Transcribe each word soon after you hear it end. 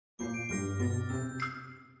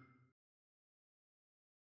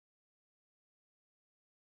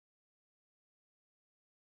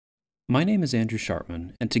My name is Andrew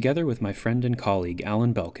Sharpman, and together with my friend and colleague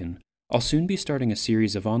Alan Belkin, I'll soon be starting a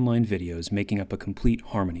series of online videos making up a complete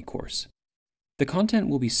harmony course. The content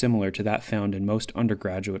will be similar to that found in most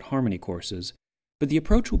undergraduate harmony courses, but the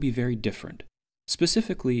approach will be very different.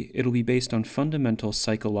 Specifically, it'll be based on fundamental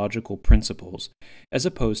psychological principles, as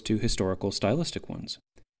opposed to historical stylistic ones.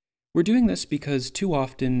 We're doing this because too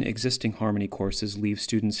often existing harmony courses leave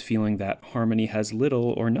students feeling that harmony has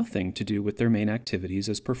little or nothing to do with their main activities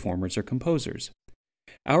as performers or composers.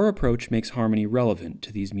 Our approach makes harmony relevant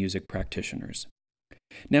to these music practitioners.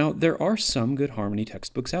 Now, there are some good harmony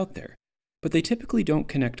textbooks out there, but they typically don't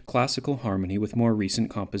connect classical harmony with more recent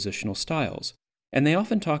compositional styles, and they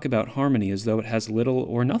often talk about harmony as though it has little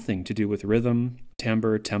or nothing to do with rhythm,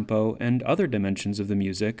 timbre, tempo, and other dimensions of the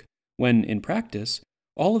music, when, in practice,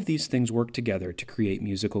 all of these things work together to create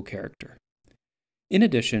musical character. In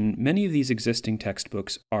addition, many of these existing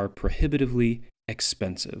textbooks are prohibitively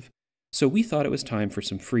expensive, so we thought it was time for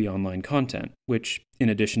some free online content, which, in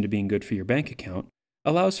addition to being good for your bank account,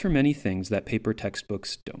 allows for many things that paper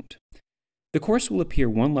textbooks don't. The course will appear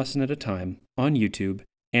one lesson at a time on YouTube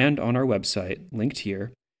and on our website, linked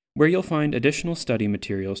here, where you'll find additional study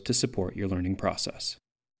materials to support your learning process.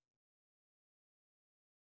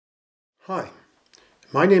 Hi.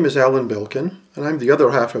 My name is Alan Belkin, and I'm the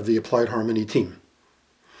other half of the Applied Harmony team.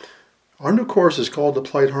 Our new course is called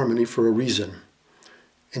Applied Harmony for a reason.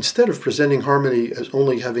 Instead of presenting harmony as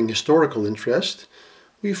only having historical interest,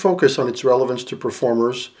 we focus on its relevance to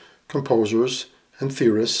performers, composers, and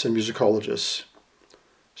theorists and musicologists.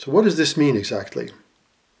 So what does this mean exactly?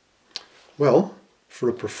 Well, for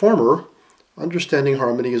a performer, understanding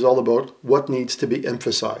harmony is all about what needs to be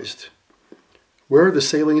emphasized. Where are the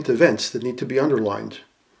salient events that need to be underlined?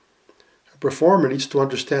 A performer needs to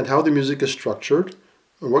understand how the music is structured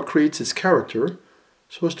and what creates its character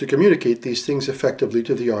so as to communicate these things effectively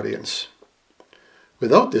to the audience.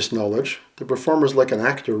 Without this knowledge, the performer is like an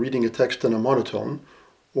actor reading a text in a monotone,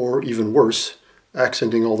 or even worse,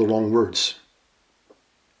 accenting all the wrong words.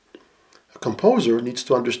 A composer needs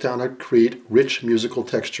to understand how to create rich musical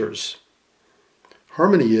textures.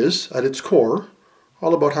 Harmony is, at its core,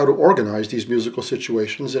 all about how to organize these musical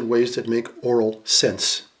situations in ways that make oral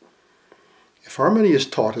sense. If harmony is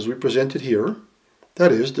taught as we present it here,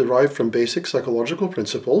 that is, derived from basic psychological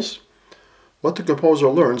principles, what the composer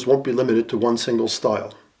learns won't be limited to one single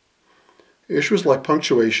style. Issues like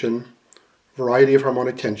punctuation, variety of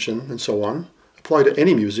harmonic tension, and so on apply to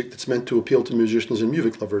any music that's meant to appeal to musicians and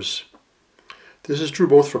music lovers. This is true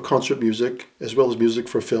both for concert music as well as music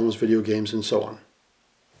for films, video games, and so on.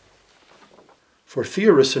 For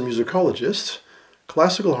theorists and musicologists,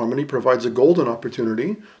 classical harmony provides a golden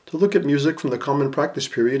opportunity to look at music from the common practice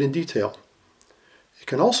period in detail. It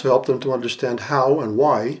can also help them to understand how and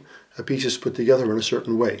why a piece is put together in a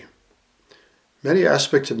certain way. Many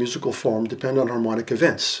aspects of musical form depend on harmonic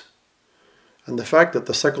events, and the fact that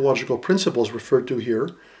the psychological principles referred to here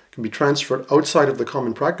can be transferred outside of the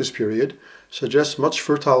common practice period suggests much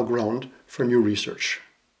fertile ground for new research.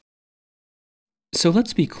 So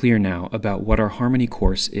let's be clear now about what our harmony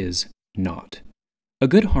course is not. A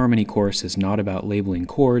good harmony course is not about labeling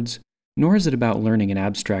chords, nor is it about learning an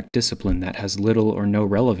abstract discipline that has little or no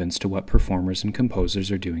relevance to what performers and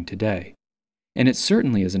composers are doing today. And it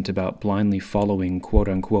certainly isn't about blindly following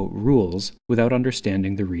quote-unquote rules without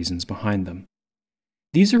understanding the reasons behind them.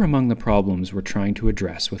 These are among the problems we're trying to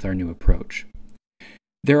address with our new approach.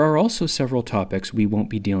 There are also several topics we won't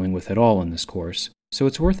be dealing with at all in this course, so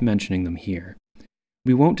it's worth mentioning them here.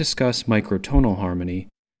 We won't discuss microtonal harmony,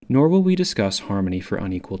 nor will we discuss harmony for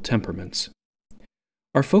unequal temperaments.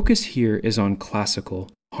 Our focus here is on classical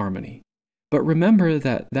harmony, but remember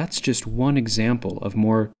that that's just one example of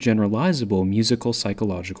more generalizable musical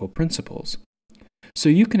psychological principles. So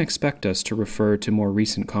you can expect us to refer to more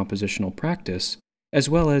recent compositional practice, as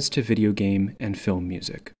well as to video game and film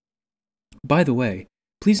music. By the way,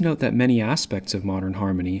 please note that many aspects of modern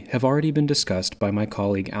harmony have already been discussed by my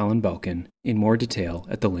colleague Alan Belkin in more detail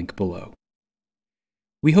at the link below.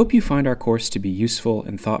 We hope you find our course to be useful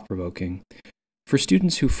and thought-provoking. For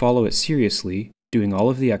students who follow it seriously, doing all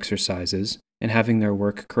of the exercises, and having their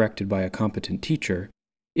work corrected by a competent teacher,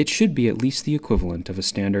 it should be at least the equivalent of a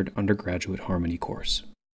standard undergraduate harmony course.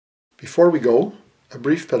 Before we go, a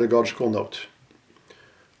brief pedagogical note.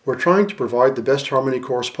 We're trying to provide the best harmony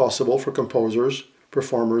course possible for composers,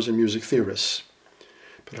 performers, and music theorists.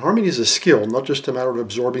 But harmony is a skill, not just a matter of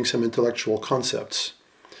absorbing some intellectual concepts.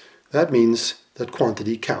 That means that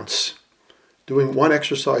quantity counts. Doing one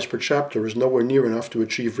exercise per chapter is nowhere near enough to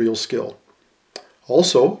achieve real skill.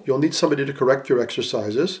 Also, you'll need somebody to correct your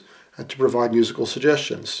exercises and to provide musical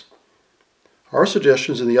suggestions. Our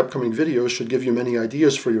suggestions in the upcoming videos should give you many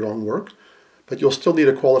ideas for your own work, but you'll still need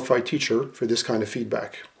a qualified teacher for this kind of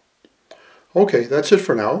feedback. Okay, that's it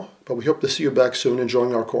for now, but we hope to see you back soon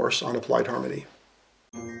enjoying our course on Applied Harmony.